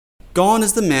Gone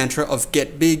is the mantra of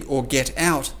get big or get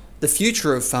out. The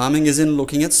future of farming is in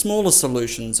looking at smaller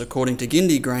solutions, according to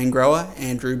Gindie grain grower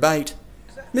Andrew Bate.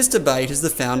 Mr. Bate is the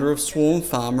founder of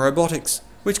SwarmFarm Robotics,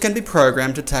 which can be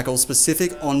programmed to tackle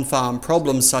specific on-farm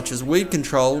problems such as weed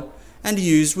control and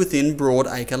used within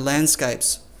broadacre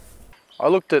landscapes. I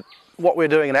looked at what we're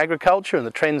doing in agriculture, and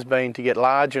the trend's been to get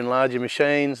larger and larger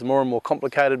machines, more and more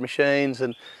complicated machines,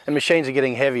 and machines are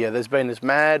getting heavier. There's been this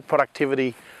mad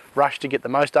productivity rush to get the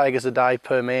most acres a day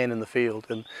per man in the field,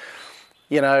 and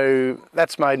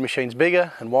that's made machines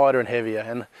bigger and wider and heavier.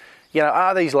 And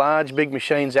are these large big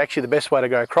machines actually the best way to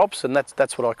grow crops? And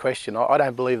that's what I question. I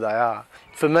don't believe they are.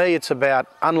 For me, it's about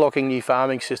unlocking new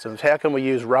farming systems. How can we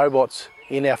use robots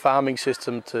in our farming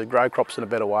system to grow crops in a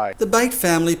better way? The Bate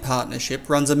Family Partnership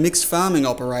runs a mixed farming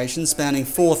operation spanning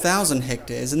 4,000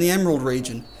 hectares in the Emerald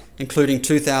region, including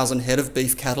 2,000 head of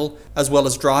beef cattle, as well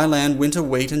as dry land winter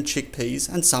wheat and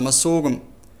chickpeas and summer sorghum.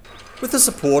 With the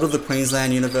support of the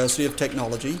Queensland University of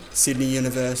Technology, Sydney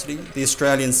University, the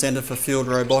Australian Centre for Field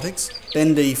Robotics,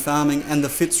 Gindie Farming and the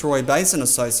Fitzroy Basin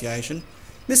Association,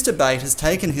 Mr. Bate has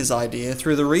taken his idea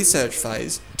through the research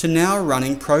phase to now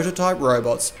running prototype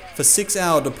robots for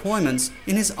 6-hour deployments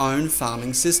in his own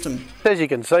farming system. As you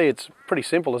can see, it's pretty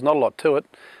simple. There's not a lot to it.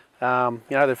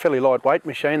 They're a fairly lightweight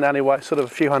machine. They only weigh sort of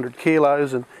a few hundred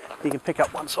kilos, and you can pick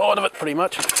up one side of it pretty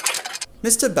much.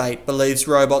 Mr. Bate believes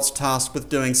robots tasked with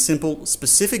doing simple,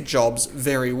 specific jobs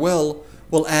very well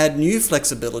will add new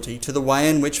flexibility to the way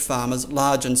in which farmers,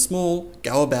 large and small,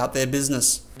 go about their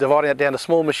business. Dividing it down to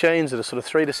small machines that are sort of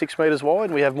 3 to 6 metres wide,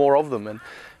 and we have more of them.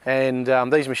 And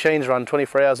these machines run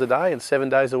 24 hours a day and 7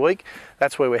 days a week.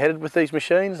 That's where we're headed with these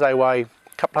machines. They weigh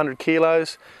a couple hundred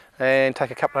kilos and take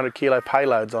a couple hundred kilo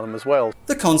payloads on them as well.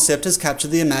 The concept has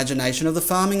captured the imagination of the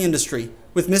farming industry,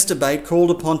 with Mr. Bate called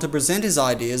upon to present his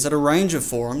ideas at a range of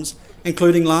forums,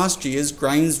 including last year's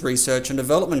Grains Research and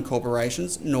Development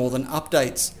Corporation's Northern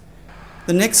Updates.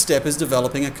 The next step is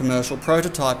developing a commercial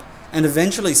prototype and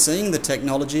eventually seeing the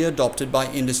technology adopted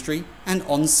by industry and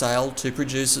on sale to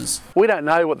producers. We don't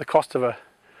know what the cost of a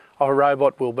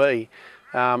robot will be.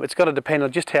 It's got to depend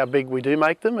on just how big we do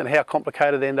make them and how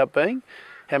complicated they end up being,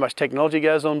 how much technology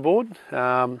goes on board.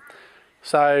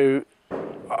 So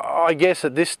I guess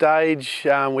at this stage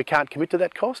we can't commit to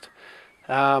that cost,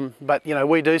 but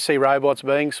we do see robots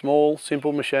being small,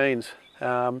 simple machines,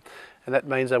 and that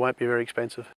means they won't be very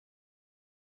expensive.